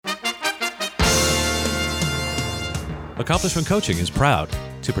Accomplishment Coaching is proud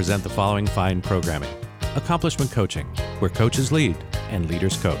to present the following fine programming. Accomplishment Coaching, where coaches lead and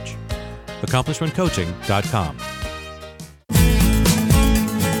leaders coach. AccomplishmentCoaching.com.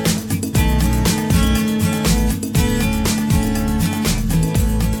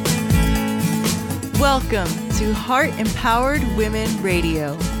 Welcome to Heart Empowered Women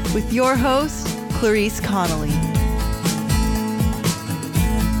Radio with your host, Clarice Connolly.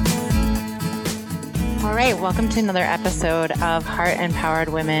 All right, welcome to another episode of Heart Empowered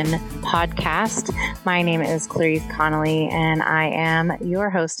Women podcast. My name is Clarice Connolly, and I am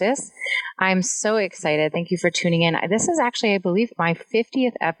your hostess. I'm so excited. Thank you for tuning in. This is actually, I believe, my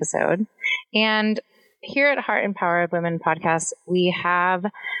 50th episode. And here at Heart Empowered Women podcast, we have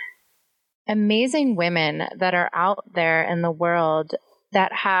amazing women that are out there in the world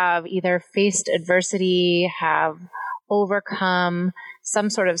that have either faced adversity, have overcome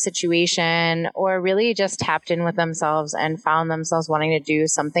some sort of situation, or really just tapped in with themselves and found themselves wanting to do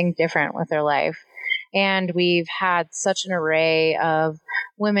something different with their life. And we've had such an array of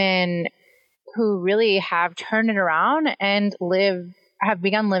women who really have turned it around and have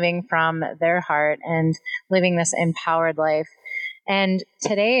begun living from their heart and living this empowered life. And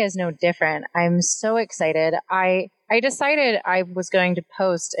today is no different. I'm so excited. I decided I was going to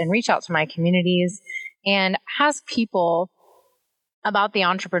post and reach out to my communities and ask people about the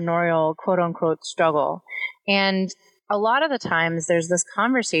entrepreneurial quote unquote struggle. And a lot of the times there's this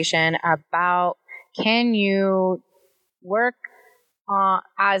conversation about, can you work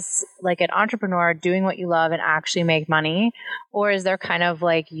as like an entrepreneur doing what you love and actually make money? Or is there kind of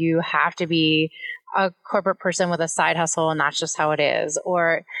like, you have to be a corporate person with a side hustle and that's just how it is,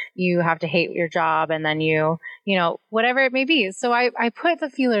 or you have to hate your job and then you know, whatever it may be. So I put the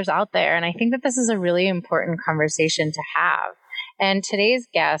feelers out there, and I think that this is a really important conversation to have. And today's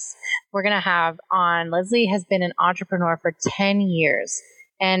guest we're going to have on, Leslie has been an entrepreneur for 10 years,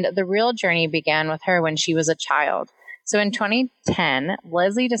 and the real journey began with her when she was a child. So in 2010,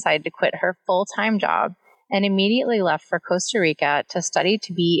 Leslie decided to quit her full-time job and immediately left for Costa Rica to study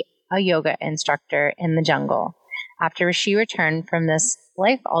to be a yoga instructor in the jungle. After she returned from this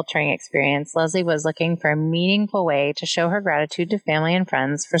life-altering experience, Leslie was looking for a meaningful way to show her gratitude to family and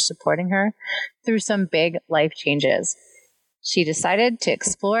friends for supporting her through some big life changes. She decided to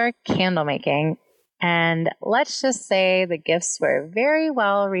explore candle making, and let's just say the gifts were very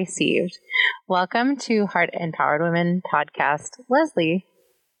well received. Welcome to Heart Empowered Women podcast, Leslie.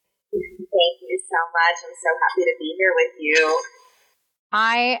 Thank you so much. I'm so happy to be here with you.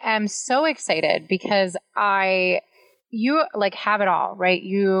 I am so excited because you like have it all, right?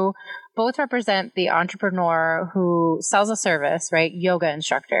 You both represent the entrepreneur who sells a service, right? Yoga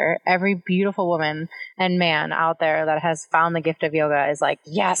instructor. Every beautiful woman and man out there that has found the gift of yoga is like,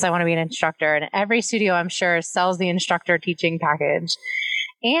 yes, I want to be an instructor. And every studio, I'm sure, sells the instructor teaching package.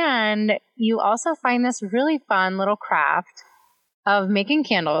 And you also find this really fun little craft of making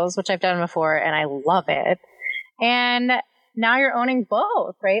candles, which I've done before, and I love it. And now you're owning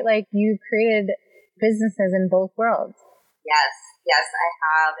both, right? Like, you've created businesses in both worlds. Yes, I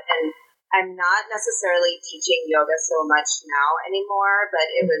have. And I'm not necessarily teaching yoga so much now anymore, but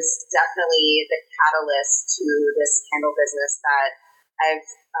it was definitely the catalyst to this candle business that I've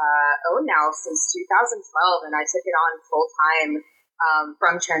owned now since 2012. And I took it on full time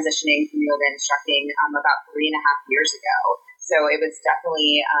from transitioning from yoga instructing about 3.5 years ago. So it was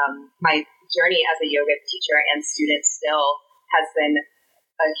definitely my journey as a yoga teacher and student still has been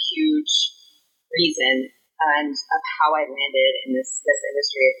a huge reason and of how I landed in this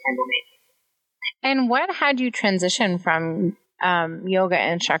industry of candle making. And what had you transition from yoga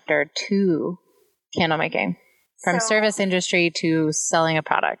instructor to candle making? From service industry to selling a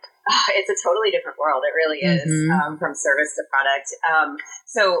product? It's a totally different world. It really is, from service to product.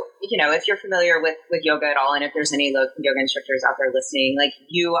 So, you know, if you're familiar with yoga at all, and if there's any yoga instructors out there listening, like,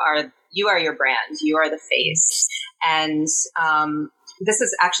 you are your brand, you are the face. And this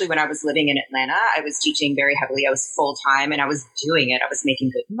is actually when I was living in Atlanta. I was teaching very heavily. I was full time and I was doing it. I was making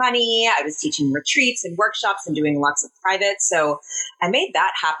good money. I was teaching retreats and workshops and doing lots of private. So I made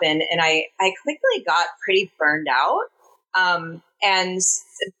that happen, and I quickly got pretty burned out. And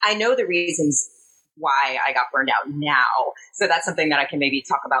I know the reasons why I got burned out now. So that's something that I can maybe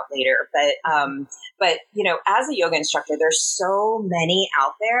talk about later. But you know, as a yoga instructor, there's so many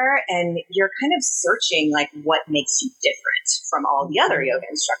out there, and you're kind of searching like what makes you different from all the other yoga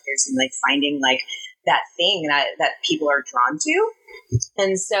instructors, and like finding like that thing that people are drawn to.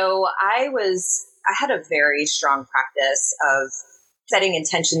 And so I had a very strong practice of setting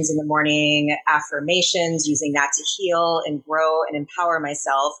intentions in the morning, affirmations, using that to heal and grow and empower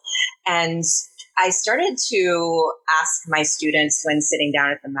myself. And I started to ask my students when sitting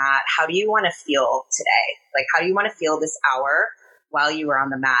down at the mat, how do you want to feel today? Like, how do you want to feel this hour while you are on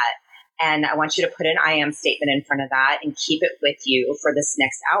the mat? And I want you to put an I am statement in front of that and keep it with you for this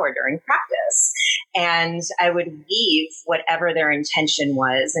next hour during practice. And I would weave whatever their intention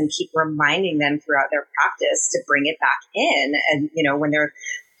was and keep reminding them throughout their practice to bring it back in. And, you know, when they're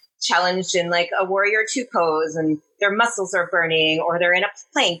challenged in like a warrior 2 pose and their muscles are burning, or they're in a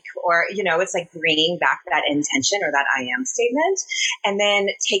plank, or, you know, it's like bringing back that intention or that I am statement, and then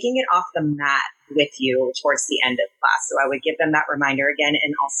taking it off the mat with you towards the end of class. So I would give them that reminder again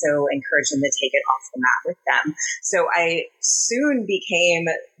and also encourage them to take it off the mat with them. So I soon became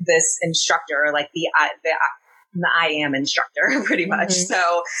this instructor, like the I am instructor pretty much.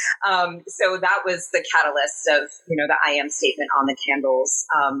 So that was the catalyst of, you know, the I am statement on the candles,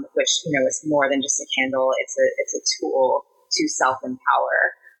 which, you know, is more than just a candle. It's a tool to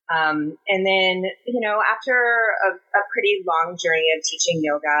self-empower. And then, you know, after a pretty long journey of teaching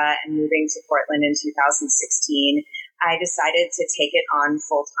yoga and moving to Portland in 2016, I decided to take it on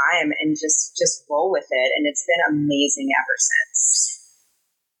full time and just roll with it. And it's been amazing ever since.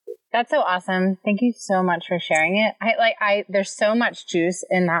 That's so awesome. Thank you so much for sharing it. There's so much juice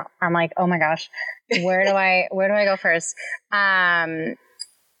in that. I'm like, oh my gosh, where do I go first? I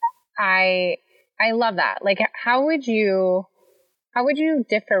love that. Like, how would you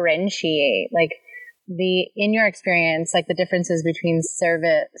differentiate, like, in your experience, like the differences between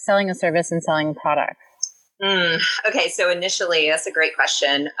selling a service and selling a product? Okay. So initially, that's a great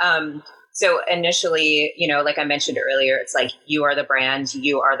question. So initially, you know, like I mentioned earlier, it's like you are the brand,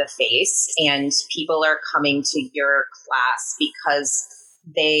 you are the face, and people are coming to your class because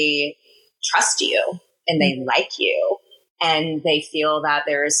they trust you and they like you and they feel that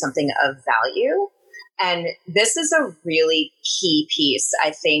there is something of value. And this is a really key piece,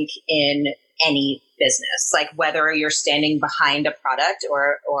 I think, in any business, like whether you're standing behind a product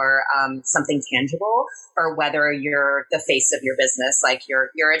or something tangible, or whether you're the face of your business, like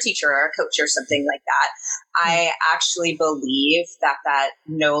you're a teacher or a coach or something like that. I actually believe that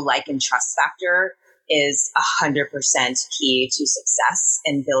know, like, and trust factor is 100% key to success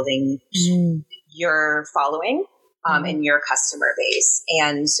in building your following and your customer base.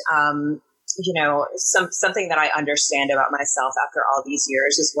 And you know, something that I understand about myself after all these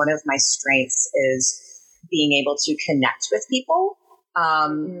years is one of my strengths is being able to connect with people.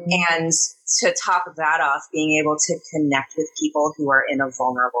 And to top that off, being able to connect with people who are in a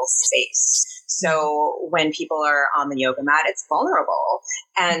vulnerable space. So when people are on the yoga mat, it's vulnerable.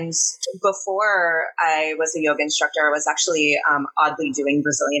 And before I was a yoga instructor, I was actually oddly doing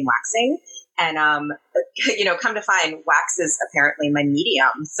Brazilian waxing. And, you know, come to find, wax is apparently my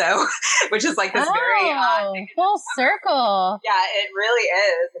medium. So, which is like this very full circle. Yeah, it really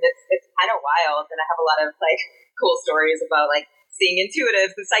is. And it's kind of wild. And I have a lot of like cool stories about like seeing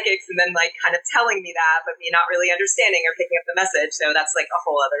intuitives and psychics and then like kind of telling me that, but me not really understanding or picking up the message. So that's like a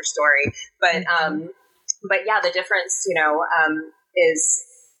whole other story. But yeah, the difference, you know, is,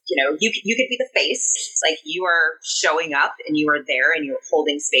 you know, you could be the face. It's like you are showing up and you are there and you're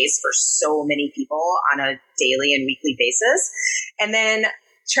holding space for so many people on a daily and weekly basis. And then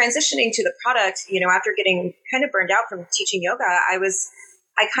transitioning to the product, you know, after getting kind of burned out from teaching yoga,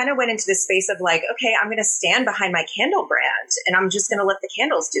 I kind of went into this space of like, okay, I'm going to stand behind my candle brand and I'm just going to let the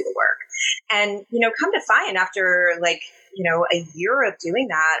candles do the work. And, you know, come to find after like, you know, a year of doing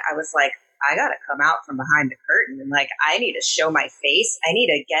that, I was like, I got to come out from behind the curtain and like, I need to show my face. I need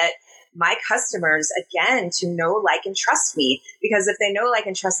to get my customers again to know, like, and trust me, because if they know, like,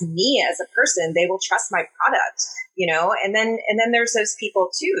 and trust me as a person, they will trust my product, you know? And then there's those people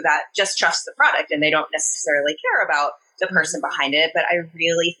too that just trust the product and they don't necessarily care about the person behind it. But I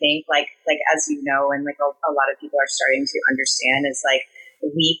really think like, as you know, and like a lot of people are starting to understand is like,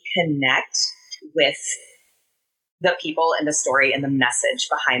 we connect with the people and the story and the message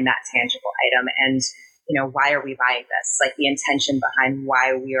behind that tangible item. And, you know, why are we buying this? Like the intention behind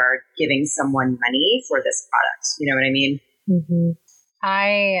why we are giving someone money for this product. You know what I mean? Mm-hmm.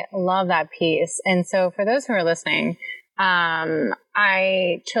 I love that piece. And so for those who are listening,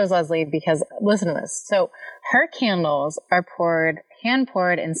 I chose Leslie because listen to this. So her candles are hand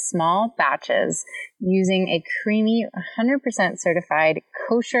poured in small batches using a creamy, 100% certified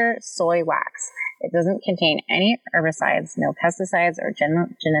kosher soy wax. It doesn't contain any herbicides, no pesticides, or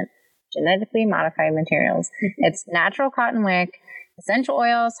genetically modified materials. It's natural cotton wick, essential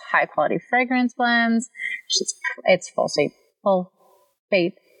oils, high quality fragrance blends. It's full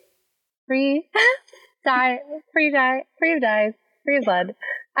faith, free dye, free dyes, free blood.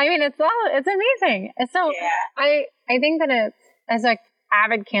 I mean, it's amazing. So yeah. I think that as an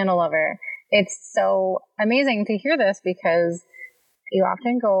avid candle lover, it's so amazing to hear this because you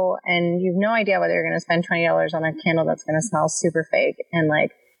often go and you have no idea whether you're going to spend $20 on a candle that's going to smell super fake and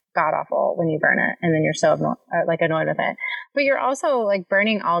like god awful when you burn it, and then you're so annoyed with it. But you're also like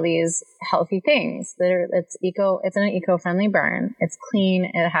burning all these healthy things. It's an eco-friendly burn. It's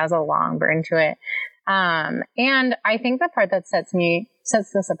clean. It has a long burn to it. And I think the part that sets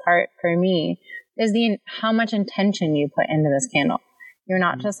this apart for me is how much intention you put into this candle. You're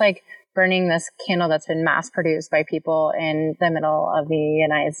not just like burning this candle that's been mass produced by people in the middle of the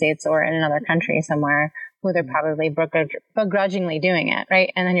United States or in another country somewhere who they're probably begrudgingly doing it,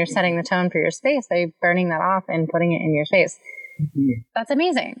 right? And then you're setting the tone for your space by burning that off and putting it in your space. Mm-hmm. That's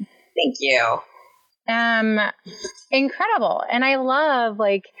amazing. Thank you. Incredible. And I love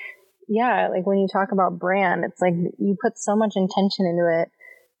like when you talk about brand, it's like you put so much intention into it,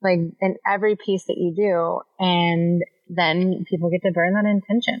 like in every piece that you do, and then people get to burn that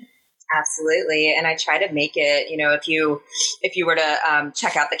intention. Absolutely. And I try to make it, if you were to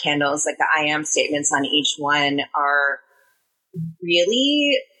check out the candles, like the I am statements on each one are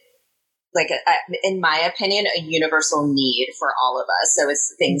really like, in my opinion, a universal need for all of us. So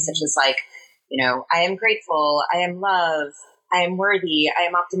it's things such as like, I am grateful, I am love, I am worthy, I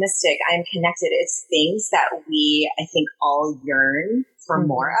am optimistic, I am connected. It's things that we, I think, all yearn for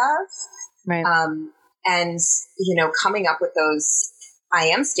more of. Right. And, coming up with those I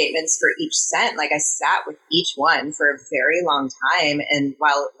am statements for each scent, like I sat with each one for a very long time, and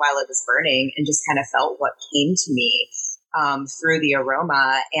while it was burning, and just kind of felt what came to me through the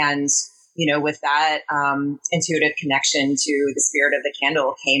aroma. And, with that intuitive connection to the spirit of the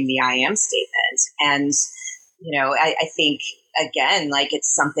candle came the I am statement. And, I think, again, like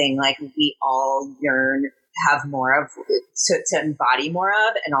it's something like we all yearn to have more of, to embody more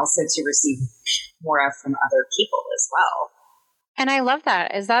of, and also to receive more of from other people as well. And I love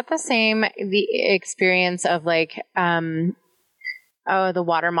that. Is that the experience of like, the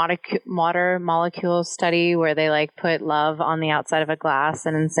water molecule study where they like put love on the outside of a glass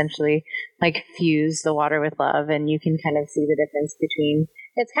and essentially like fuse the water with love, and you can kind of see the difference between,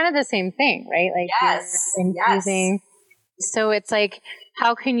 it's kind of the same thing, right? Like yes, infusing. Yes. So it's like,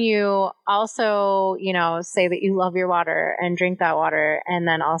 how can you also, say that you love your water and drink that water, and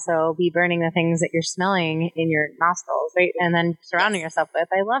then also be burning the things that you're smelling in your nostrils, right? And then surrounding yourself with.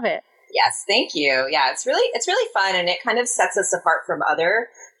 I love it. Yes, thank you. Yeah, it's really fun, and it kind of sets us apart from other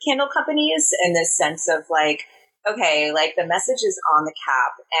candle companies in this sense of like, okay, like the message is on the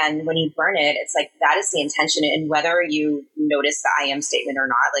cap, and when you burn it, it's like that is the intention. And whether you notice the I am statement or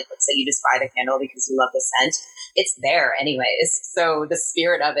not, like let's say you just buy the candle because you love the scent, it's there anyways. So the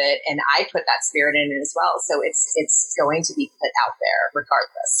spirit of it, and I put that spirit in it as well. So it's going to be put out there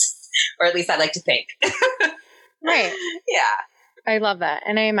regardless, or at least I like to think. Right. Yeah. I love that.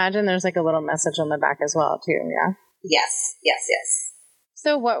 And I imagine there's like a little message on the back as well too. Yeah. Yes.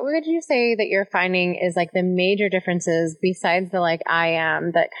 So what would you say that you're finding is like the major differences besides the like I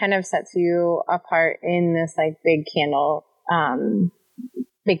am that kind of sets you apart in this like big candle kind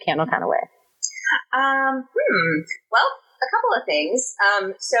of way? Well, a couple of things.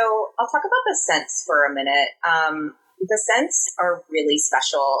 So I'll talk about the scents for a minute. The scents are really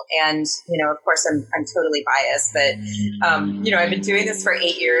special. And, of course I'm totally biased, but, I've been doing this for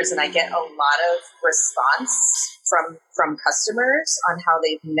 8 years, and I get a lot of response from customers on how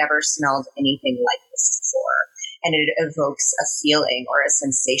they've never smelled anything like this before. And it evokes a feeling or a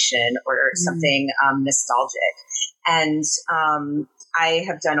sensation or something nostalgic. And I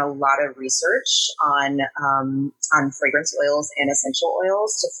have done a lot of research on fragrance oils and essential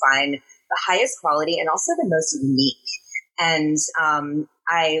oils to find the highest quality and also the most unique. And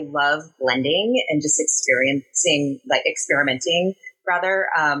I love blending and just experimenting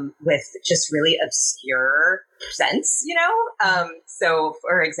with just really obscure scents, So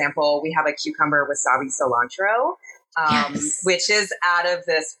for example, we have a cucumber wasabi cilantro, which is out of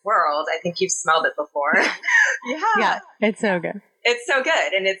this world. I think you've smelled it before. Yeah, it's so good. It's so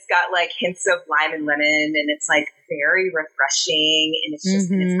good. And it's got like hints of lime and lemon, and it's like very refreshing. And it's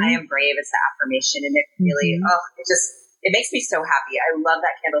just, I am brave. It's the affirmation. And it really, it makes me so happy. I love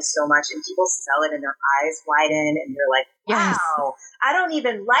that candle so much. And people smell it and their eyes widen and they're like, wow, I don't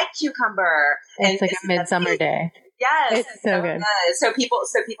even like cucumber. It's like a midsummer day. Yes. It's so good. So people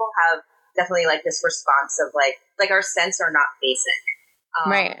have definitely like this response of like our scents are not basic.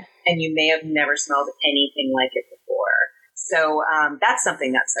 Right. And you may have never smelled anything like it before. So that's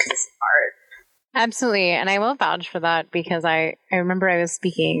something that sets us apart. Absolutely. And I will vouch for that because I remember I was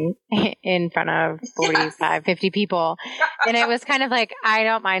speaking in front of 45, 50 people. And it was kind of like, I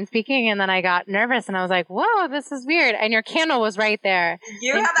don't mind speaking. And then I got nervous and I was like, whoa, this is weird. And your candle was right there.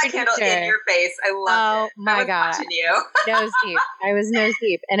 You had that candle in your face. I love it. Oh my God. Watching you. Nose deep. I was nose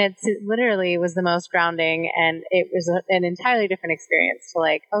deep. And it literally was the most grounding. And it was an entirely different experience to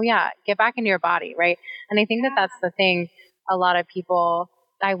like, oh yeah, get back into your body. Right. And I think that that's the thing. A lot of people,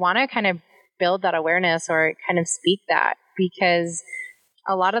 I want to kind of build that awareness or kind of speak that, because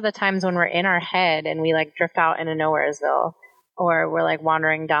a lot of the times when we're in our head and we like drift out into nowheresville or we're like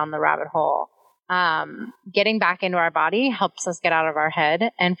wandering down the rabbit hole, getting back into our body helps us get out of our head.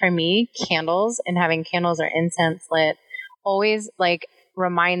 And for me, candles and having candles or incense lit always like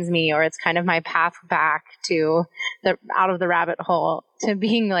reminds me, or it's kind of my path back to the out of the rabbit hole to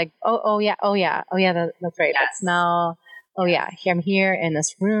being like, oh yeah, that's right. Yes. That smell. Oh yeah, I'm here in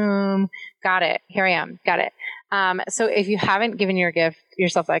this room. Got it. Here I am. Got it. So if you haven't given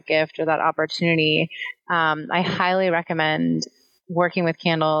yourself that gift or that opportunity, I highly recommend working with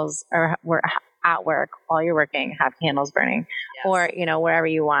candles, or at work while you're working, have candles burning, yes. Or, wherever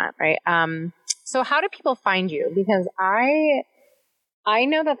you want. Right. So how do people find you? Because I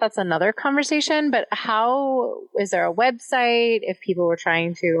know that that's another conversation, but is there a website if people were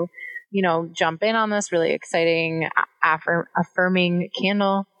trying to, jump in on this really exciting, affirming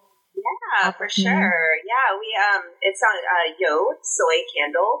candle? Yeah, for sure. Yeah, it's on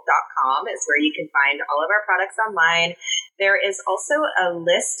yosoycandle.com is where you can find all of our products online. There is also a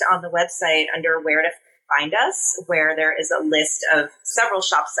list on the website under where to find us, where there is a list of several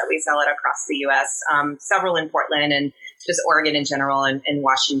shops that we sell at across the U.S., several in Portland and just Oregon in general and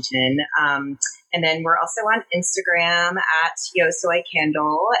Washington. And then we're also on Instagram at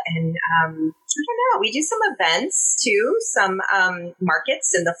yosoycandle. And I don't know, we do some events too, some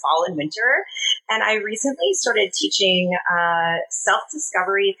markets in the fall and winter. And I recently started teaching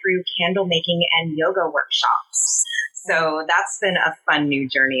self-discovery through candle making and yoga workshops. So that's been a fun new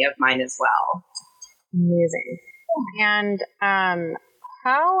journey of mine as well. Amazing. And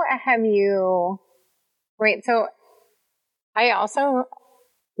how have you, right, so I also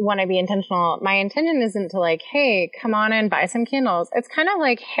want to be intentional. My intention isn't to like, hey, come on and buy some candles. It's kind of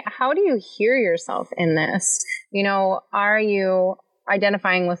like, how do you hear yourself in this? Are you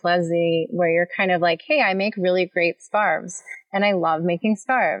identifying with Leslie where you're kind of like, hey, I make really great scarves and I love making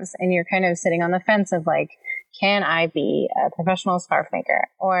scarves. And you're kind of sitting on the fence of like, can I be a professional scarf maker?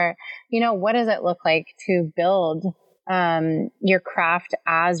 Or, what does it look like to build your craft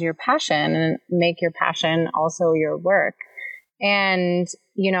as your passion and make your passion also your work? And,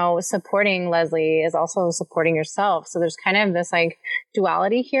 supporting Leslie is also supporting yourself. So there's kind of this like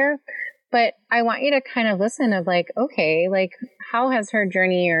duality here, but I want you to kind of listen of like, okay, like how has her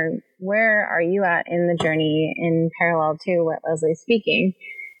journey, or where are you at in the journey in parallel to what Leslie's speaking?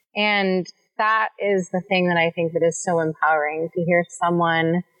 And that is the thing that I think that is so empowering, to hear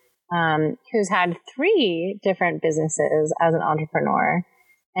someone who's had 3 different businesses as an entrepreneur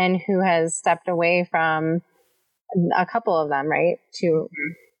and who has stepped away from a couple of them, right?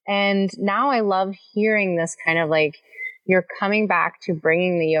 And now I love hearing this kind of like, you're coming back to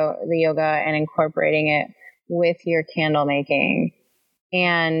bringing the yoga and incorporating it with your candle making.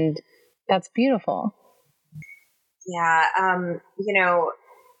 And that's beautiful. Yeah.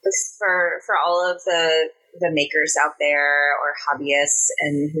 For all of the makers out there or hobbyists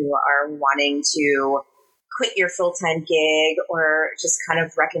and who are wanting to quit your full-time gig or just kind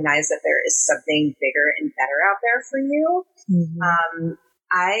of recognize that there is something bigger and better out there for you, mm-hmm.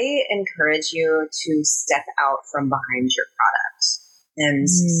 I encourage you to step out from behind your product and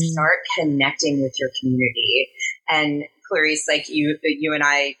start connecting with your community. And Clarice, like you and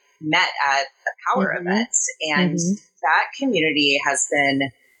I met at the Power event, and that community has been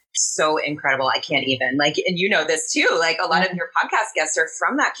so incredible. I can't even and this too, like a lot of your podcast guests are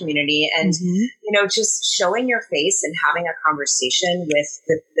from that community, and, just showing your face and having a conversation with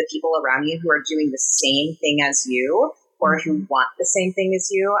the people around you who are doing the same thing as you, or who want the same thing as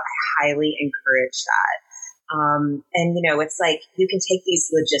you. I highly encourage that. And it's like, you can take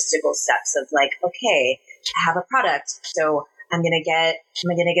these logistical steps of like, okay, I have a product. So I'm going to get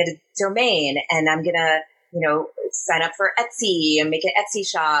a domain, and I'm going to, sign up for Etsy and make an Etsy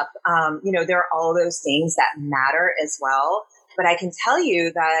shop. There are all those things that matter as well. But I can tell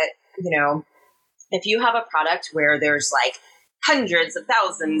you that, if you have a product where there's like hundreds of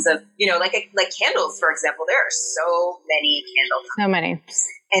thousands of, like candles, for example, there are so many candles. So many.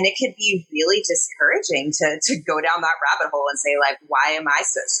 And it could be really discouraging to go down that rabbit hole and say, like, why am I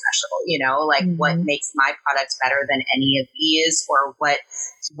so special? What makes my product better than any of these, or what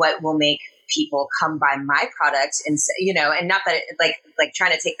will make people come buy my product and say, you know, and not that it, like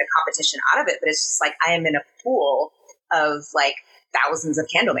trying to take the competition out of it, but it's just like I am in a pool of like thousands of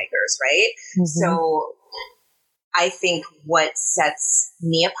candle makers, right? Mm-hmm. So I think what sets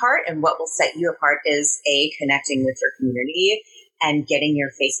me apart and what will set you apart is connecting with your community and getting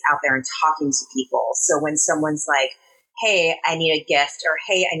your face out there and talking to people. So when someone's like, hey, I need a gift, or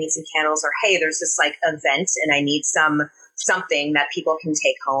hey, I need some candles, or hey, there's this like event and I need something that people can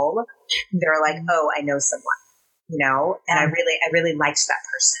take home, they're like, oh, I know someone, you know, and I really liked that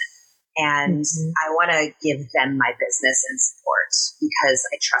person. And I want to give them my business and support because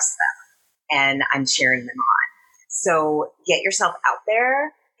I trust them and I'm cheering them on. So get yourself out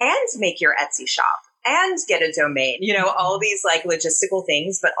there and make your Etsy shop and get a domain, you know, all these like logistical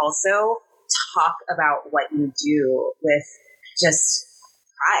things, but also talk about what you do with just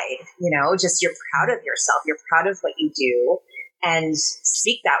pride, you know, just you're proud of yourself. You're proud of what you do and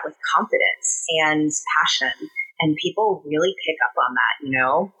speak that with confidence and passion. And people really pick up on that, you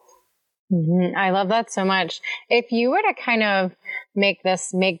know? Mm-hmm. I love that so much. If you were to kind of make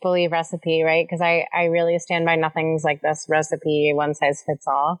this make-believe recipe, right? Because I really stand by nothing's like this recipe, one size fits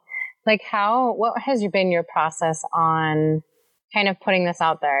all. Like what has been your process on kind of putting this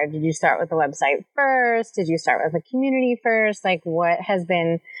out there? Did you start with the website first? Did you start with the community first? Like what has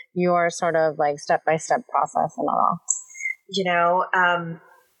been your sort of like step-by-step process and all? You know,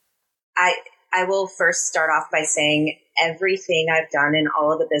 I will first start off by saying everything I've done in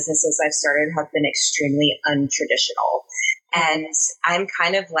all of the businesses I've started have been extremely untraditional. And I'm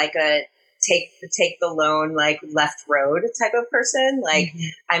kind of like a take the lone, like left road type of person. Like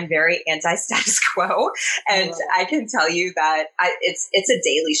I'm very anti-status quo. And I can tell you that it's a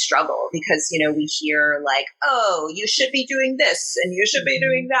daily struggle because, you know, we hear like, oh, you should be doing this and you should be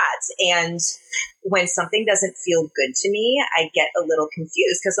doing that. And when something doesn't feel good to me, I get a little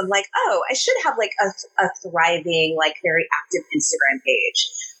confused because I'm like, oh, I should have like a thriving, like very active Instagram page.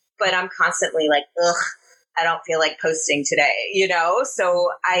 But I'm constantly like, ugh, I don't feel like posting today, you know? So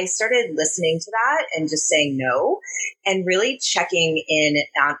I started listening to that and just saying no and really checking in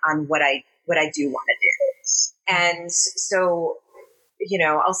on what I do want to do. And so, you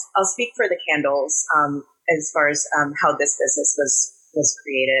know, I'll speak for the candles, as far as, how this business was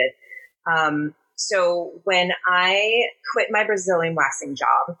created. So when I quit my Brazilian waxing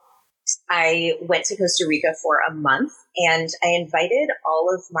job, I went to Costa Rica for a month and I invited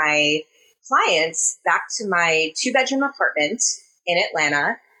all of my clients back to my 2-bedroom apartment in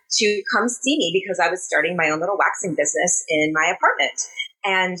Atlanta to come see me because I was starting my own little waxing business in my apartment.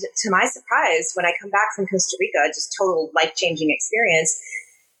 And to my surprise, when I come back from Costa Rica, just total life-changing experience,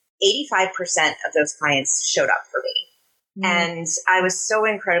 85% of those clients showed up for me. And I was so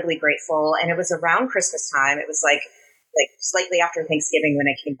incredibly grateful. And it was around Christmas time. It was like slightly after Thanksgiving when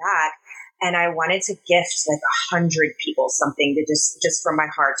I came back. And I wanted to gift like 100 people something to just from my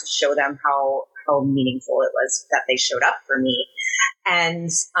heart to show them how meaningful it was that they showed up for me. And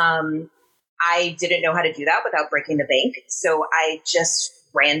I didn't know how to do that without breaking the bank. So I just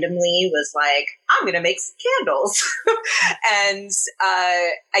randomly was like, I'm going to make some candles. And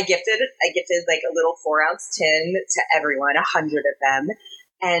I gifted like a little 4-ounce tin to everyone, 100 of them.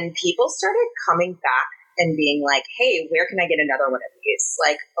 And people started coming back and being like, hey, where can I get another one of these?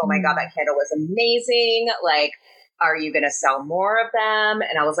 Like, oh my God, that candle was amazing. Like, are you going to sell more of them?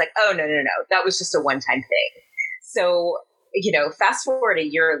 And I was like, oh, no. That was just a one-time thing. So, you know, fast forward a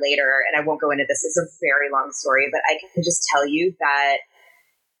year later, and I won't go into this. It's a very long story, but I can just tell you that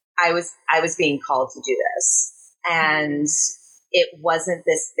I was being called to do this. And it wasn't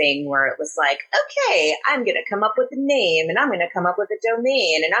this thing where it was like, okay, I'm going to come up with a name and I'm going to come up with a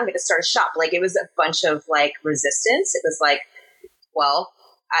domain and I'm going to start a shop. Like it was a bunch of like resistance. It was like, well,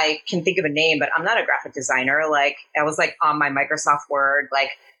 I can think of a name, but I'm not a graphic designer. Like I was like on my Microsoft Word,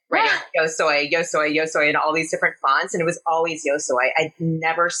 like writing Yosoi, and all these different fonts. And it was always Yosoi. I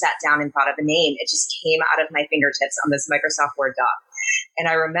never sat down and thought of a name. It just came out of my fingertips on this Microsoft Word doc. And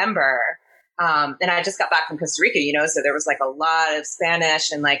I remember, and I just got back from Costa Rica, you know, so there was like a lot of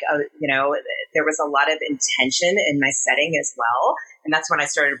Spanish and like, you know, there was a lot of intention in my setting as well. And that's when I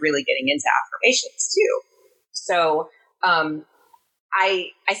started really getting into affirmations too. So,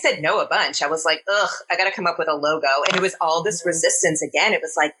 I said no a bunch. I was like, ugh, I got to come up with a logo. And it was all this resistance again. It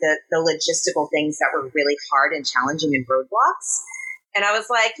was like the logistical things that were really hard and challenging and roadblocks. And I was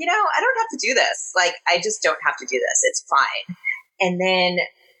like, you know, I don't have to do this. Like, I just don't have to do this. It's fine. And then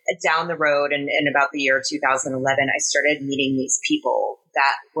down the road in about the year 2011, I started meeting these people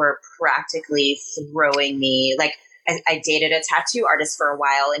that were practically throwing me. Like I dated a tattoo artist for a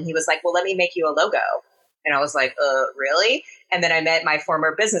while and he was like, well, let me make you a logo. And I was like, really? And then I met my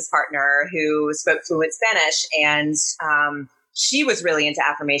former business partner who spoke fluent Spanish, and she was really into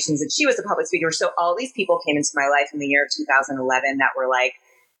affirmations, and she was a public speaker. So all these people came into my life in the year of 2011 that were like,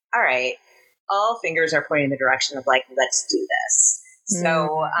 all right, all fingers are pointing in the direction of like, let's do this.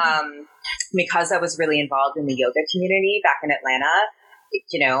 So because I was really involved in the yoga community back in Atlanta,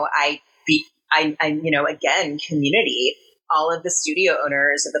 you know, I you know, again, community, all of the studio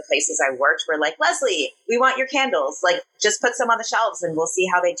owners of the places I worked were like, Leslie, we want your candles. Like, just put some on the shelves and we'll see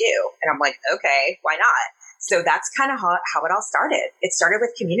how they do. And I'm like, okay, why not? So that's kind of how it all started. It started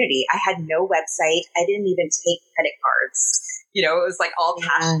with community. I had no website. I didn't even take credit cards. You know, it was like all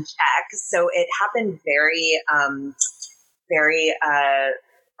cash and check. So it happened very, very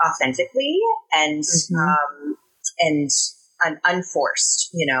authentically and unforced,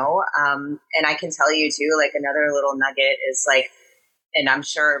 you know. And I can tell you too, like another little nugget is like, and I'm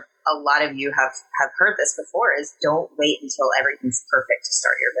sure a lot of you have heard this before, is don't wait until everything's perfect to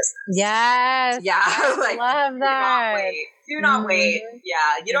start your business. Yes. Yeah. Like, love that. Do not wait.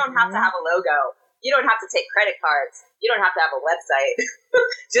 Yeah. You don't have to have a logo. You don't have to take credit cards. You don't have to have a website.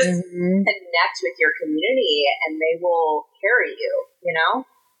 Just connect with your community and they will carry you, you know?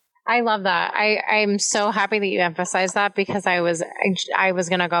 I love that. I'm so happy that you emphasized that, because I was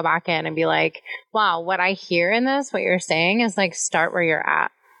going to go back in and be like, wow, what I hear in this, what you're saying is like, start where you're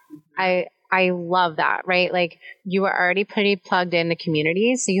at. I love that, right? Like, you were already pretty plugged into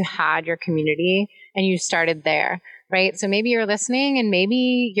community. So you had your community and you started there, right? So maybe you're listening and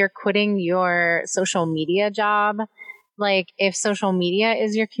maybe you're quitting your social media job. Like, if social media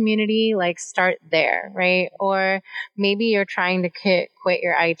is your community, like, start there, right? Or maybe you're trying to quit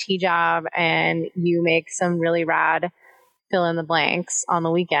your IT job and you make some really rad fill in the blanks on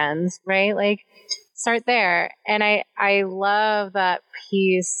the weekends, right? Like, start there. And I love that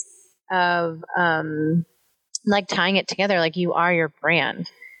piece of, like, tying it together. Like, you are your brand,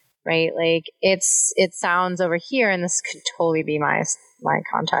 right? Like, it sounds over here, and this could totally be my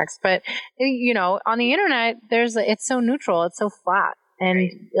context, but you know, on the internet, it's so neutral, it's so flat. And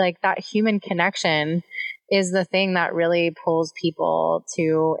like, that human connection is the thing that really pulls people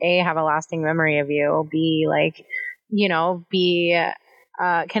to have a lasting memory of you, be like, you know, be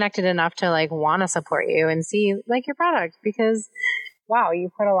connected enough to like want to support you and see like your product, because wow,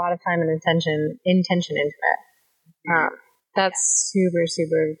 you put a lot of time and intention into it. That's super,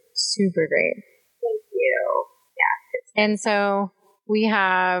 super, super great. Thank you. Yeah. And so we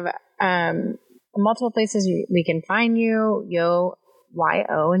have multiple places we can find you. YO,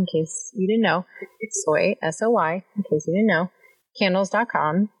 in case you didn't know. Soy, SOY, in case you didn't know.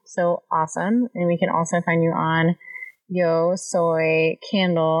 Candles.com. So awesome. And we can also find you on Yo Soy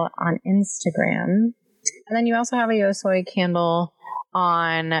Candle on Instagram. And then you also have a Yo Soy Candle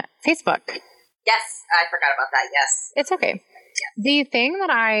on Facebook. Yes, I forgot about that. Yes. It's okay. Yeah. The thing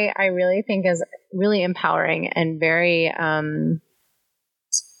that I really think is really empowering and very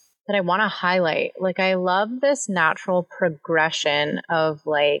that I want to highlight, like, I love this natural progression of,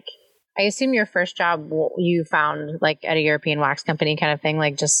 like, I assume your first job you found like at a European wax company kind of thing,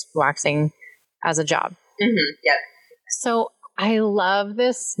 like just waxing as a job. Mm-hmm. Yep. So I love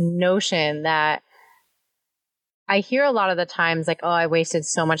this notion that I hear a lot of the times, like, oh, I wasted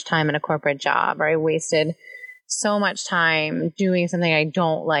so much time in a corporate job, or I wasted so much time doing something I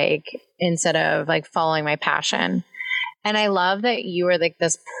don't like instead of like following my passion. And I love that you were like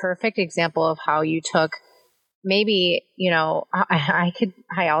this perfect example of how you took maybe, you know,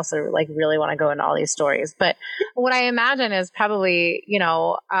 I also like really want to go into all these stories, but what I imagine is probably, you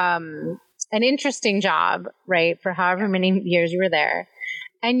know, an interesting job, right? For however many years you were there.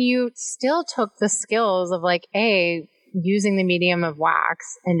 And you still took the skills of like, using the medium of wax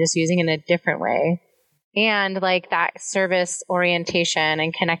and just using it in a different way. And like that service orientation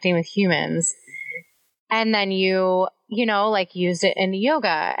and connecting with humans. And then you know, like used it in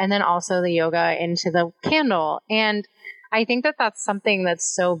yoga, and then also the yoga into the candle. And I think that that's something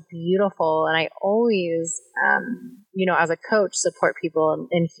that's so beautiful. And I always, you know, as a coach, support people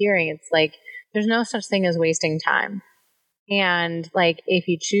in hearing. It's like, there's no such thing as wasting time. And like, if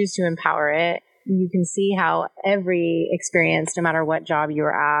you choose to empower it, you can see how every experience, no matter what job you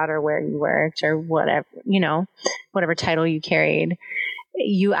were at or where you worked or whatever, you know, whatever title you carried,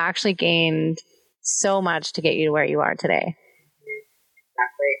 you actually gained so much to get you to where you are today.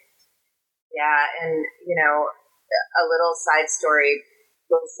 Exactly. Yeah. And, you know, a little side story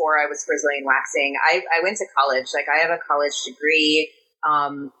before I was Brazilian waxing, I went to college. Like, I have a college degree.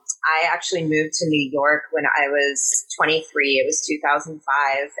 I actually moved to New York when I was 23. It was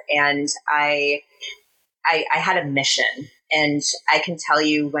 2005. And I had a mission. And I can tell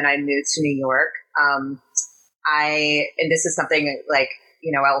you, when I moved to New York, and this is something like,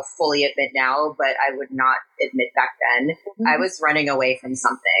 I'll fully admit now, but I would not admit back then. I was running away from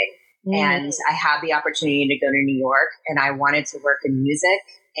something. And I had the opportunity to go to New York, and I wanted to work in music.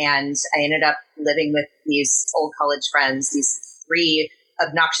 And I ended up living with these old college friends, these 3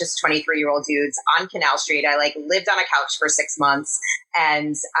 obnoxious 23-year-old dudes on Canal Street. I lived on a couch for 6 months,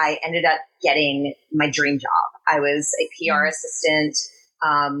 and I ended up getting my dream job. I was a PR assistant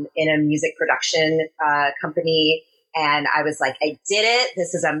in a music production company. And I was like, I did it.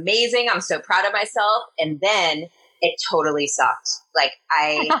 This is amazing. I'm so proud of myself. And then it totally sucked. Like,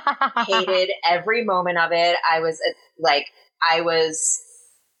 I hated every moment of it. I was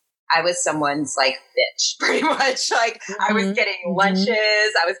someone's like bitch, pretty much. Like, I was getting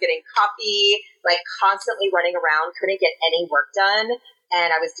lunches, I was getting coffee, like constantly running around, couldn't get any work done.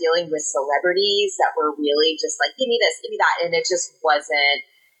 And I was dealing with celebrities that were really just like, give me this, give me that. And it just wasn't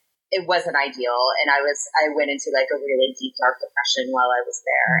ideal. And I went into like a really deep, dark depression while I was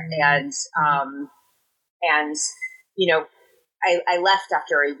there. And, I left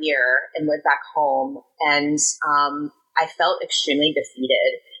after a year and went back home, and, I felt extremely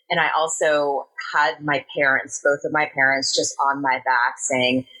defeated. And I also had my parents, both of my parents, just on my back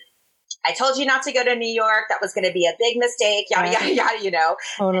saying, I told you not to go to New York. That was going to be a big mistake. Yada, yada, yada,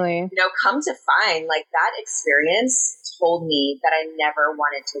 Totally. Come to find, like, that experience told me that I never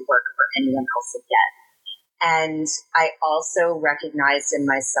wanted to work for anyone else again. And I also recognized in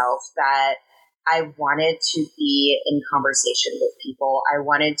myself that I wanted to be in conversation with people. I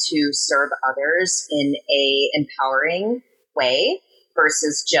wanted to serve others in a empowering way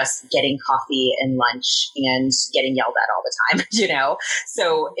versus just getting coffee and lunch and getting yelled at all the time,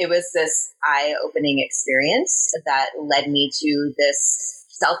 So it was this eye-opening experience that led me to this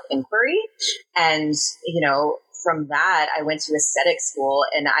self-inquiry. And, from that, I went to aesthetic school,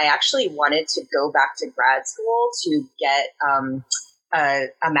 and I actually wanted to go back to grad school to get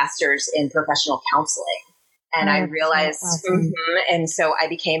a master's in professional counseling. And I realized, and so I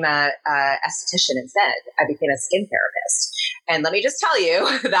became a esthetician instead. I became a skin therapist. And let me just tell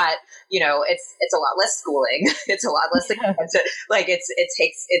you that, it's a lot less schooling. It's a lot less expensive. Like, you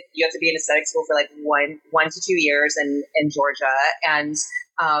have to be in aesthetic school for like 1 to 2 years in Georgia. And,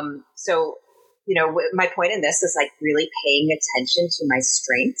 so, my point in this is like really paying attention to my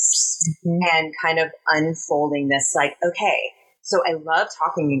strengths and kind of unfolding this, like, okay, so I love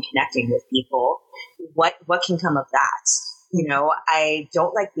talking and connecting with people. What can come of that? I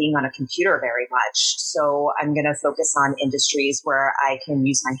don't like being on a computer very much. So I'm going to focus on industries where I can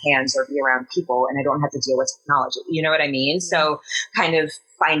use my hands or be around people and I don't have to deal with technology. You know what I mean? So kind of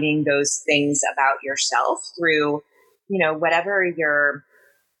finding those things about yourself through, whatever your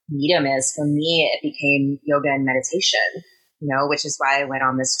medium is. For me, it became yoga and meditation, which is why I went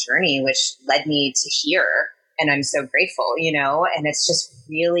on this journey, which led me to here. And I'm so grateful, and it's just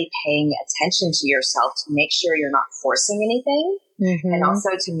really paying attention to yourself to make sure you're not forcing anything. And also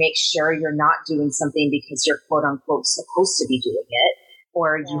to make sure you're not doing something because you're quote unquote supposed to be doing it,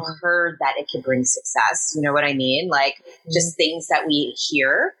 or you heard that it could bring success. You know what I mean? Like just things that we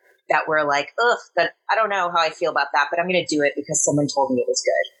hear that we're like, ugh, that I don't know how I feel about that, but I'm going to do it because someone told me it was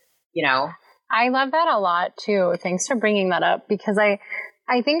good, I love that a lot too. Thanks for bringing that up, because I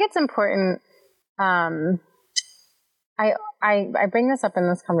think it's important. I bring this up in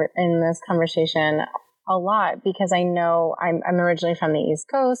this conversation a lot because I know I'm originally from the East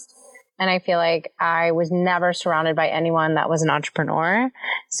Coast, and I feel like I was never surrounded by anyone that was an entrepreneur.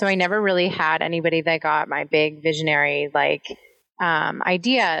 So I never really had anybody that got my big visionary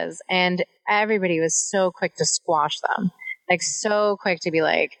ideas, and everybody was so quick to squash them, like so quick to be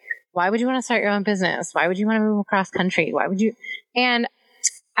like, why would you want to start your own business? Why would you want to move across country? Why would you? And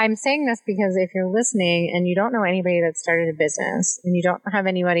I'm saying this because if you're listening and you don't know anybody that started a business, and you don't have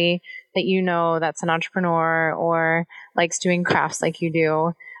anybody that that's an entrepreneur or likes doing crafts like you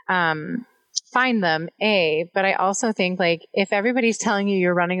do, find them, but I also think like if everybody's telling you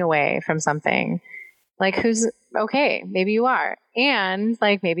you're running away from something, like maybe you are. And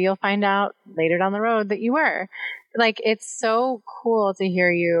like maybe you'll find out later down the road that you were. Like it's so cool to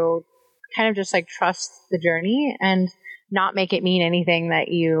hear you kind of just like trust the journey and not make it mean anything that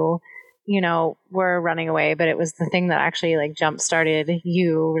you were running away, but it was the thing that actually like jump started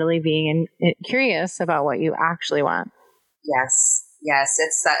you really being curious about what you actually want. Yes.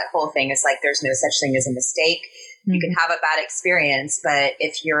 It's that whole thing. It's like, there's no such thing as a mistake. You can have a bad experience, but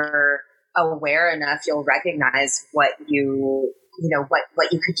if you're aware enough, you'll recognize what you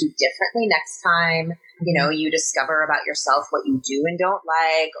could do differently next time. You discover about yourself what you do and don't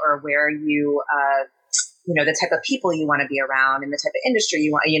like, or where you, the type of people you want to be around and the type of industry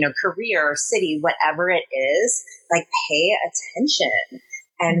you want, career, city, whatever it is, like pay attention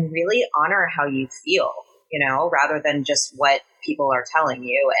and really honor how you feel, rather than just what people are telling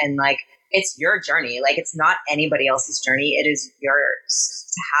you. And like, it's your journey. Like, it's not anybody else's journey. It is yours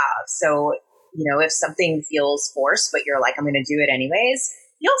to have. So, if something feels forced, but you're like, I'm going to do it anyways,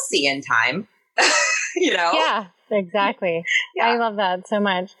 you'll see in time, Yeah, exactly. Yeah. I love that so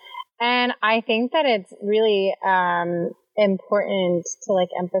much. And I think that it's really important to like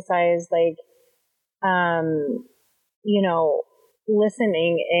emphasize like,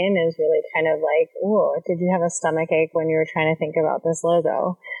 listening in is really kind of like, oh, did you have a stomach ache when you were trying to think about this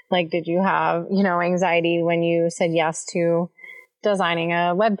logo? Like, did you have, anxiety when you said yes to designing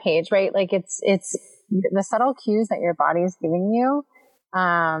a web page, right? Like it's the subtle cues that your body is giving you,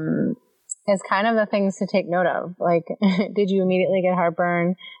 is kind of the things to take note of. Like, did you immediately get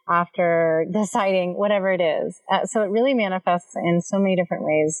heartburn after deciding whatever it is? So it really manifests in so many different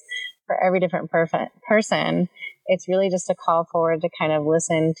ways for every different person. It's really just a call forward to kind of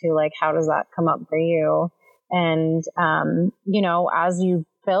listen to like, how does that come up for you? And, as you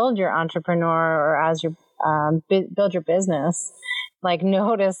build your entrepreneur or as you build your business, like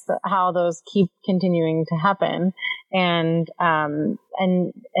notice how those keep continuing to happen. And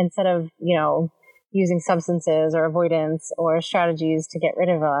instead of, using substances or avoidance or strategies to get rid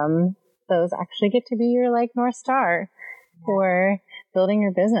of them, those actually get to be your like North Star for building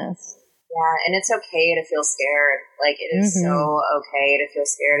your business. Yeah. And it's okay to feel scared. Like, it is so okay to feel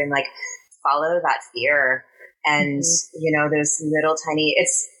scared and like follow that fear. And, those little tiny,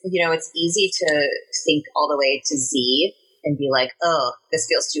 it's easy to think all the way to Z and be like, oh, this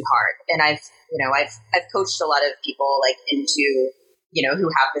feels too hard. And I've coached a lot of people like into, who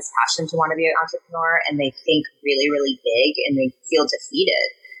have this passion to want to be an entrepreneur, and they think really, really big and they feel defeated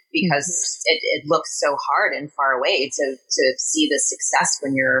because it looks so hard and far away to see the success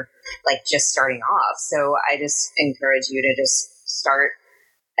when you're like just starting off. So I just encourage you to just start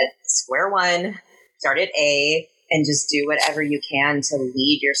at square one, start at A, and just do whatever you can to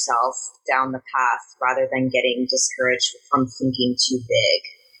lead yourself down the path rather than getting discouraged from thinking too big.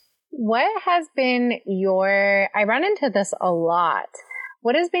 What has been I run into this a lot.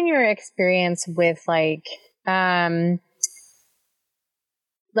 What has been your experience with like having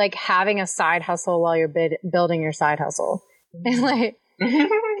a side hustle while you're building your side hustle? Like,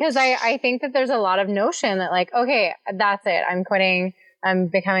 because I think that there's a lot of notion that like, okay, that's it. I'm quitting. I'm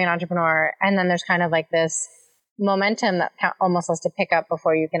becoming an entrepreneur. And then there's kind of like this momentum that almost has to pick up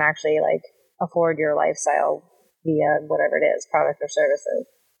before you can actually like afford your lifestyle via whatever it is, product or services.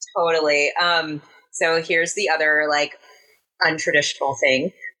 Totally. So here's the other like untraditional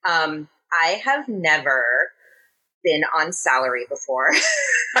thing. I have never been on salary before.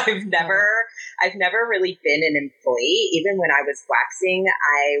 I've never really been an employee. Even when I was waxing,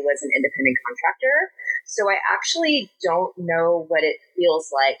 I was an independent contractor. So I actually don't know what it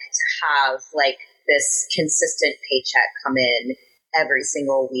feels like to have like this consistent paycheck come in every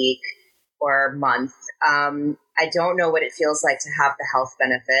single week or month. I don't know what it feels like to have the health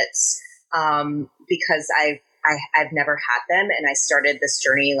benefits, because I've never had them, and I started this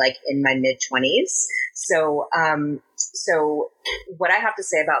journey like in my mid-20s. So what I have to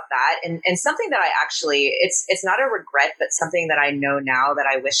say about that, and something that I actually, it's not a regret, but something that I know now that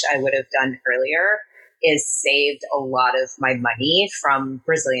I wish I would have done earlier, is saved a lot of my money from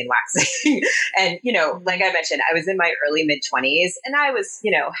Brazilian waxing. And, like I mentioned, I was in my early mid-20s and I was,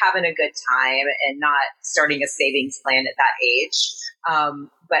 having a good time and not starting a savings plan at that age.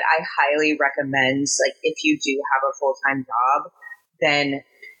 But I highly recommend, like, if you do have a full-time job, then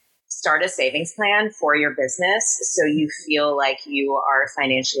start a savings plan for your business so you feel like you are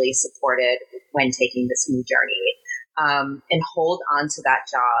financially supported when taking this new journey. And hold on to that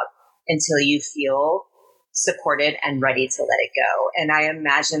job until you feel supported and ready to let it go. And I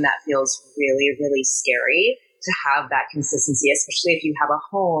imagine that feels really, really scary to have that consistency, especially if you have a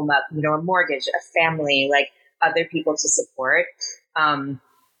home, a mortgage, a family, like other people to support.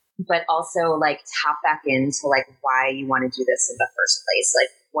 But also like tap back into like why you want to do this in the first place.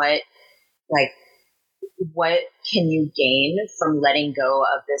 What can you gain from letting go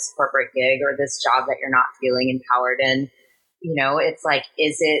of this corporate gig or this job that you're not feeling empowered in? It's like,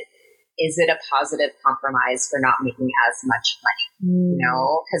 is it a positive compromise for not making as much money?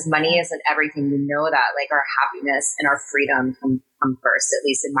 Because money isn't everything. That like our happiness and our freedom come first, at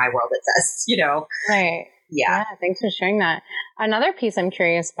least in my world it does, Right. Yeah. Thanks for sharing that. Another piece I'm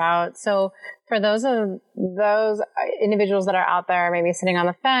curious about. So for those individuals that are out there, maybe sitting on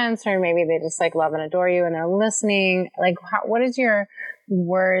the fence, or maybe they just like love and adore you and they're listening, like what is your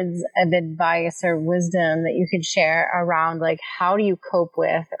words of advice or wisdom that you could share around like, how do you cope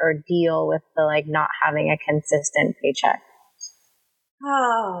with or deal with the like not having a consistent paycheck?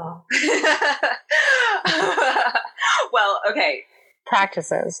 Oh, well, okay.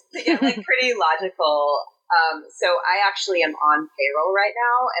 Practices. Yeah, like pretty logical. So I actually am on payroll right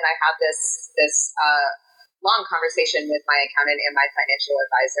now, and I have this long conversation with my accountant and my financial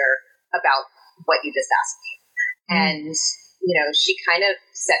advisor about what you just asked me. And, you know, she kind of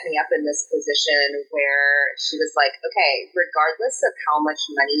set me up in this position where she was like, okay, regardless of how much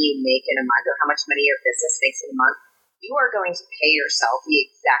money you make in a month or how much money your business makes in a month, you are going to pay yourself the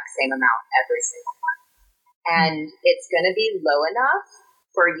exact same amount every single month. And it's going to be low enough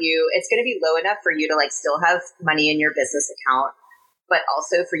for you. It's going to be low enough for you to like still have money in your business account, but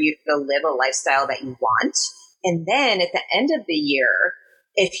also for you to live a lifestyle that you want. And then at the end of the year,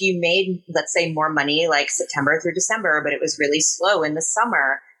 if you made, let's say, more money like September through December, but it was really slow in the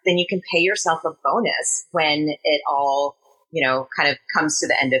summer, then you can pay yourself a bonus when it all, you know, kind of comes to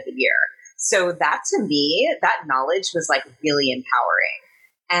the end of the year. So that to me, that knowledge was like really empowering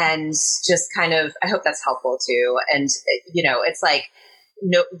and just kind of, I hope that's helpful too. And, you know, it's like,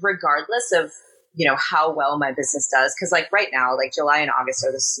 no, regardless of, you know, how well my business does, because like right now, like July and August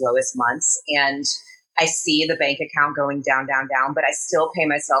are the slowest months, and I see the bank account going down, but I still pay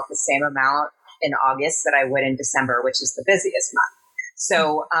myself the same amount in August that I would in December, which is the busiest month.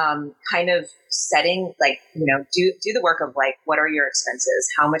 So kind of setting like, you know, do the work of like, what are your expenses?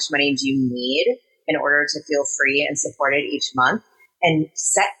 How much money do you need in order to feel free and supported each month? And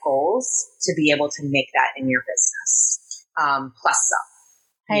set goals to be able to make that in your business, plus some.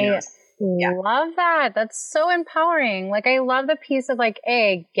 I love that. That's so empowering. Like, I love the piece of like,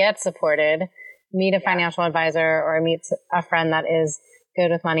 get supported, meet a financial advisor or meet a friend that is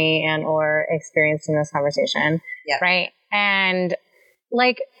good with money and or experienced in this conversation. Right. And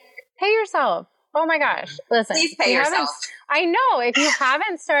like, pay yourself. Oh my gosh. Listen. Please pay yourself. I know. If you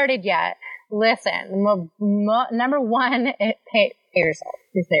haven't started yet, listen. Number one, pay yourself.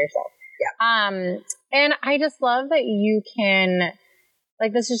 Please pay yourself. Yeah. And I just love that you can,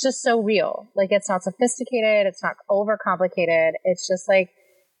 like, this is just so real. Like, it's not sophisticated. It's not overcomplicated. It's just like,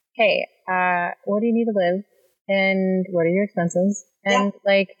 hey, what do you need to live? And what are your expenses? And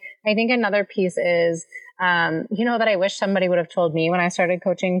like, I think another piece is, you know, that I wish somebody would have told me when I started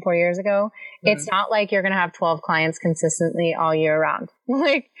coaching 4 years ago. It's not like you're going to have 12 clients consistently all year round.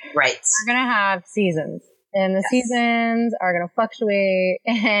 Like, right. You're going to have seasons, and the seasons are going to fluctuate.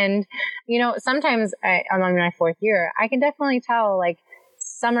 And, you know, sometimes I'm on my 4th year. I can definitely tell like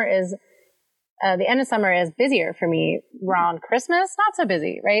summer is, the end of summer is busier for me. Around Christmas, not so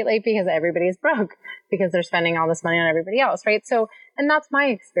busy, right? Like, because everybody's broke because they're spending all this money on everybody else, right? So, and that's my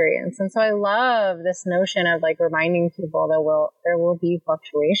experience. And so I love this notion of like reminding people that there will be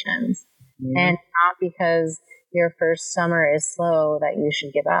fluctuations, and not because your first summer is slow that you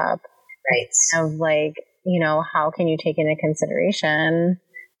should give up. Right. Of like, you know, how can you take into consideration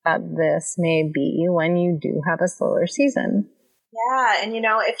that this may be when you do have a slower season? Yeah. And, you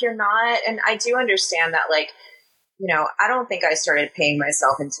know, if you're not, and I do understand that, like, you know, I don't think I started paying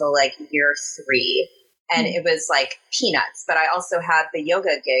myself until like year 3, and it was like peanuts, but I also had the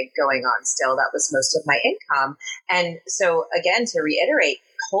yoga gig going on still. That was most of my income. And so again, to reiterate,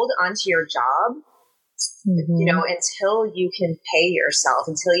 hold on to your job, you know, until you can pay yourself,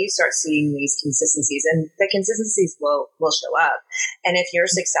 until you start seeing these consistencies, and the consistencies will show up. And if you're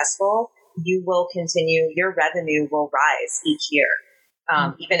successful, you will continue, your revenue will rise each year,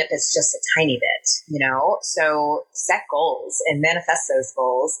 even if it's just a tiny bit, you know? So set goals and manifest those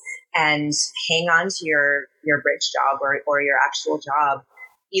goals, and hang on to your bridge job or your actual job,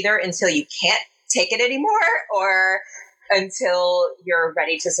 either until you can't take it anymore or until you're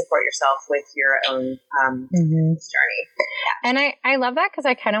ready to support yourself with your own journey. Yeah. And I love that, because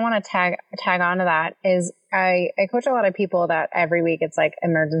I kind of want to tag on to that. Is I coach a lot of people that every week it's like,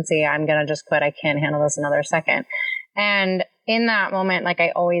 emergency, I'm going to just quit. I can't handle this another second. And in that moment, like,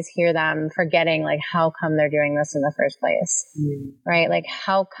 I always hear them forgetting like how come they're doing this in the first place, right? Like,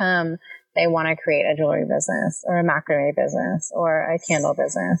 how come they want to create a jewelry business or a macrame business or a candle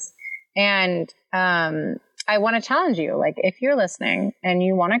business? And I want to challenge you, like, if you're listening and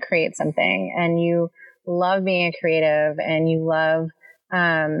you want to create something and you love being a creative and you love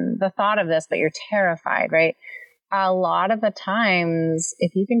the thought of this, but you're terrified, right? A lot of the times,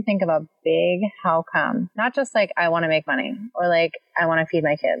 if you can think of a big how come, not just like, I want to make money, or like, I want to feed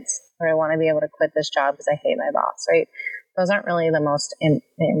my kids, or I want to be able to quit this job because I hate my boss, right? Those aren't really the most,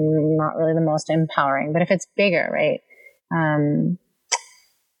 not really the most empowering. But if it's bigger, right?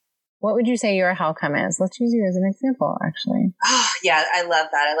 What would you say your how come is? Let's use you as an example, actually. Oh, Yeah, I love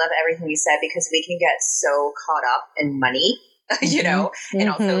that. I love everything you said, because we can get so caught up in money, you know, and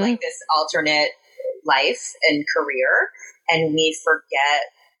also like this alternate life and career, and we forget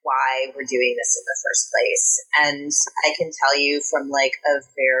why we're doing this in the first place. And I can tell you from like a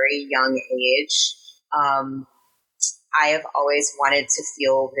very young age, I have always wanted to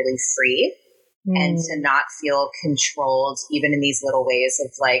feel really free and to not feel controlled, even in these little ways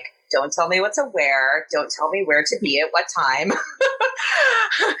of like, don't tell me what to wear. Don't tell me where to be at what time.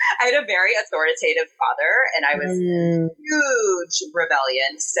 I had a very authoritative father, and I was huge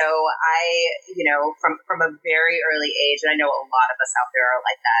rebellion. So I, you know, from a very early age, and I know a lot of us out there are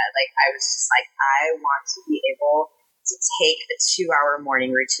like that. Like I was just like, I want to be able to take a 2-hour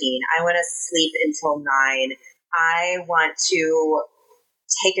morning routine. I want to sleep until 9. I want to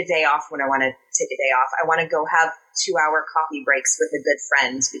take a day off when I want to take a day off. I want to go have 2-hour coffee breaks with a good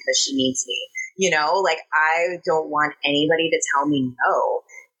friend because she needs me. You know, like I don't want anybody to tell me no.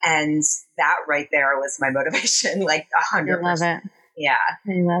 And that right there was my motivation, like 100%. I love it. Yeah.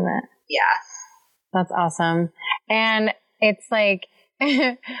 I love it. Yeah. That's awesome. And it's like,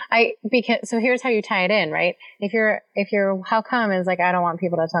 so here's how you tie it in, right? If you're, how come is like, I don't want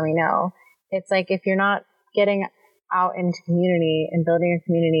people to tell me no. It's like, if you're not getting out into community and building a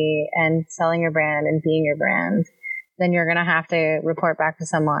community and selling your brand and being your brand, then you're going to have to report back to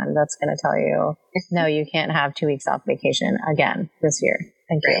someone that's going to tell you, no, you can't have 2 weeks off vacation again this year.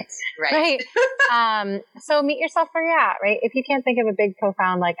 Thank you. Right. So meet yourself where you're at, right? If you can't think of a big,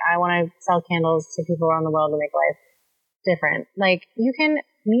 profound, like, I want to sell candles to people around the world to make life different, like, you can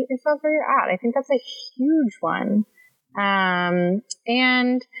meet yourself where you're at. I think that's a huge one.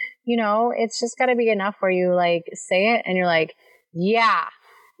 And, you know, it's just got to be enough where you like say it and you're like, yeah,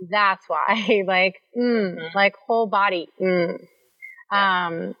 that's why. Like, like whole body.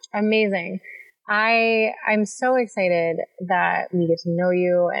 Amazing. I'm so excited that we get to know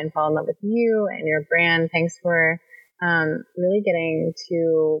you and fall in love with you and your brand. Thanks for really getting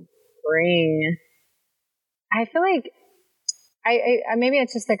to bring, I feel like I maybe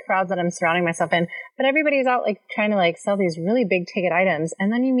it's just the crowds that I'm surrounding myself in, but everybody's out like trying to like sell these really big ticket items,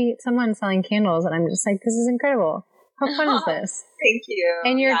 and then you meet someone selling candles and I'm just like, this is incredible. How fun is this? Thank you.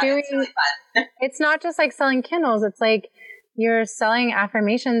 And you're doing, it's really fun. It's not just like selling candles. It's like you're selling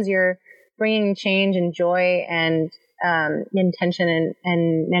affirmations. You're bringing change and joy and intention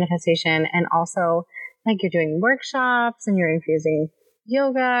and manifestation. And also like you're doing workshops and you're infusing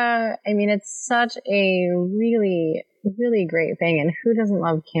yoga. I mean, it's such a really, really great thing. And who doesn't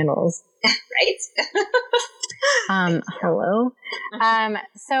love candles? Right. Hello.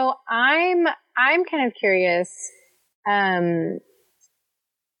 So I'm kind of curious.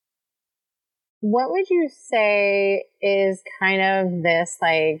 What would you say is kind of this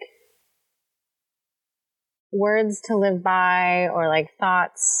like words to live by, or like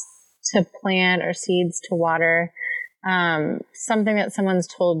thoughts to plant or seeds to water? Something that someone's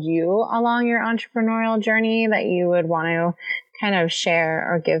told you along your entrepreneurial journey that you would want to kind of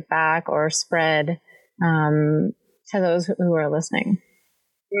share or give back or spread to those who are listening?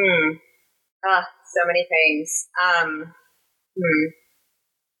 So many things.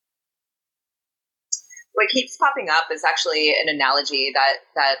 What keeps popping up is actually an analogy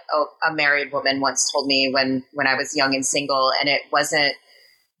that a married woman once told me when I was young and single, and it wasn't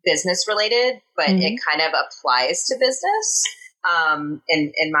business related, but it kind of applies to business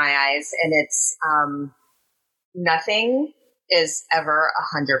in my eyes. And it's nothing is ever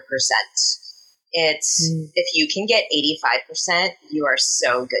 100%. It's if you can get 85%, you are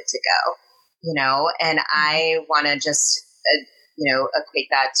so good to go, you know. And I want to just equate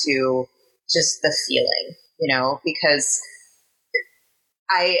that to just the feeling, you know, because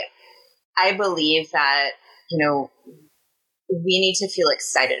I believe that, you know, we need to feel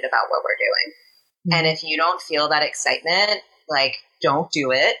excited about what we're doing. And if you don't feel that excitement, like, don't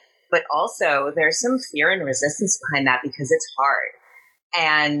do it. But also there's some fear and resistance behind that because it's hard.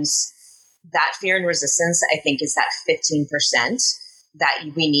 And that fear and resistance, I think, is that 15% that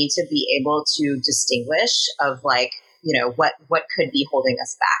we need to be able to distinguish of, like, you know, what could be holding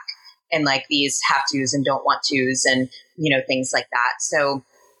us back, and like these have tos and don't want tos and, you know, things like that. So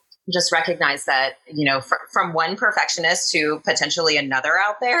just recognize that, you know, from one perfectionist to potentially another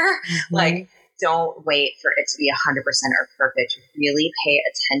out there, like, don't wait for it to be 100% or perfect. Really pay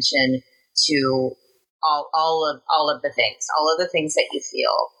attention to all of the things that you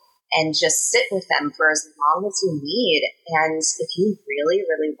feel, and just sit with them for as long as you need. And if you really,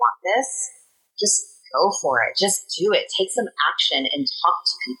 really want this, just go for it. Just do it. Take some action and talk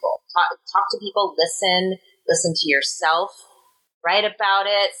to people. Talk to people. Listen to yourself. write about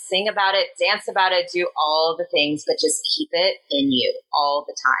it, sing about it, dance about it, do all the things, but just keep it in you all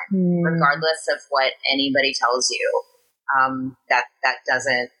the time, regardless of what anybody tells you. That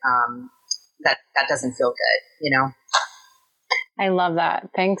doesn't feel good, I love that.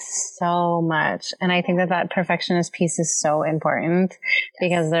 Thanks so much. And I think that perfectionist piece is so important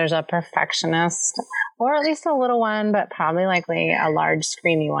because there's a perfectionist, or at least a little one, but probably likely a large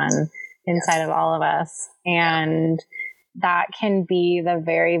screamy one inside of all of us. And that can be the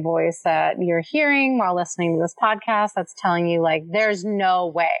very voice that you're hearing while listening to this podcast that's telling you like, there's no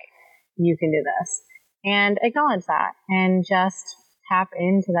way you can do this. And acknowledge that and just tap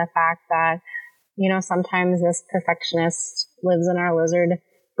into the fact that, sometimes this perfectionist lives in our lizard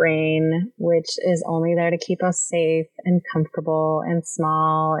brain, which is only there to keep us safe and comfortable and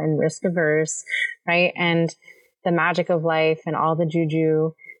small and risk averse, right? And the magic of life and all the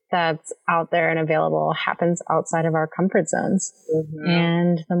juju that's out there and available happens outside of our comfort zones. Mm-hmm.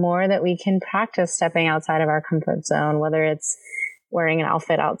 And the more that we can practice stepping outside of our comfort zone, whether it's wearing an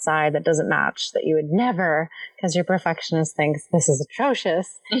outfit outside that doesn't match, that you would never, because your perfectionist thinks this is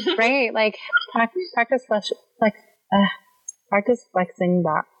atrocious, right? Like practice flexing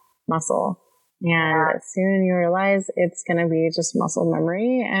that muscle. And soon you realize it's going to be just muscle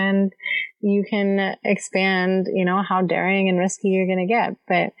memory, and you can expand, how daring and risky you're going to get.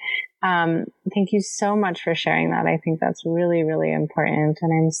 But thank you so much for sharing that. I think that's really, really important.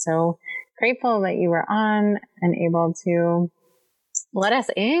 And I'm so grateful that you were on and able to let us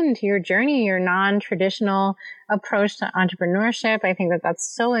into your journey, your non-traditional approach to entrepreneurship. I think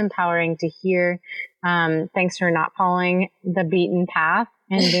that's so empowering to hear. Thanks for not following the beaten path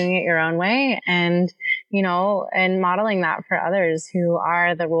and doing it your own way, and, and modeling that for others who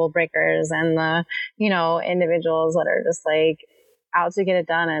are the rule breakers and the, individuals that are just like out to get it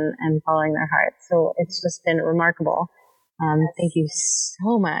done and following their heart. So it's just been remarkable. Thank you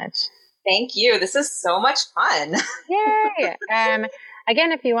so much. Thank you. This is so much fun. Yay.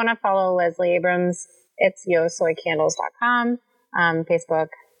 Again, if you want to follow Leslie Abrams, it's yosoycandles.com, Facebook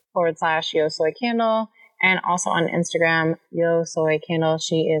 /yosoycandle, and also on Instagram, yosoycandle.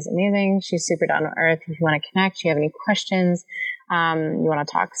 She is amazing. She's super down to earth. If you want to connect, you have any questions, you want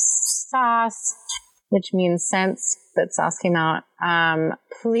to talk sauce, which means sense, but sauce came out.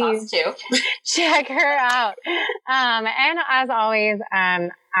 Please check her out. And as always, I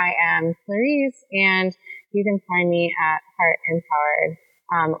am Clarice, and you can find me at Heart Empowered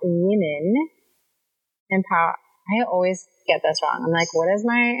Women. I always get this wrong. I'm like, what is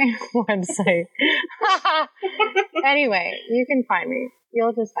my website? Anyway, you can find me.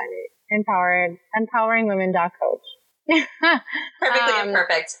 You'll just find me. Empoweringwomen.coach. Perfectly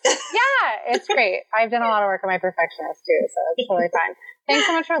imperfect. Yeah, it's great. I've done a lot of work on my perfectionist too, so it's totally fine. Thanks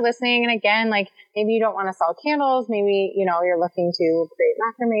so much for listening. And again, maybe you don't want to sell candles. Maybe, you're looking to create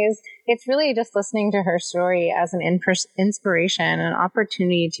macrames. It's really just listening to her story as an inspiration, an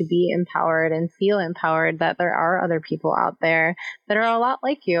opportunity to be empowered and feel empowered that there are other people out there that are a lot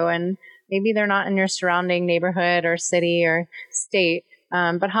like you. And maybe they're not in your surrounding neighborhood or city or state,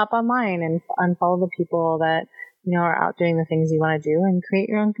 but hop online and follow the people that, are out doing the things you want to do and create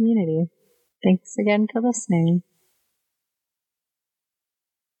your own community. Thanks again for listening.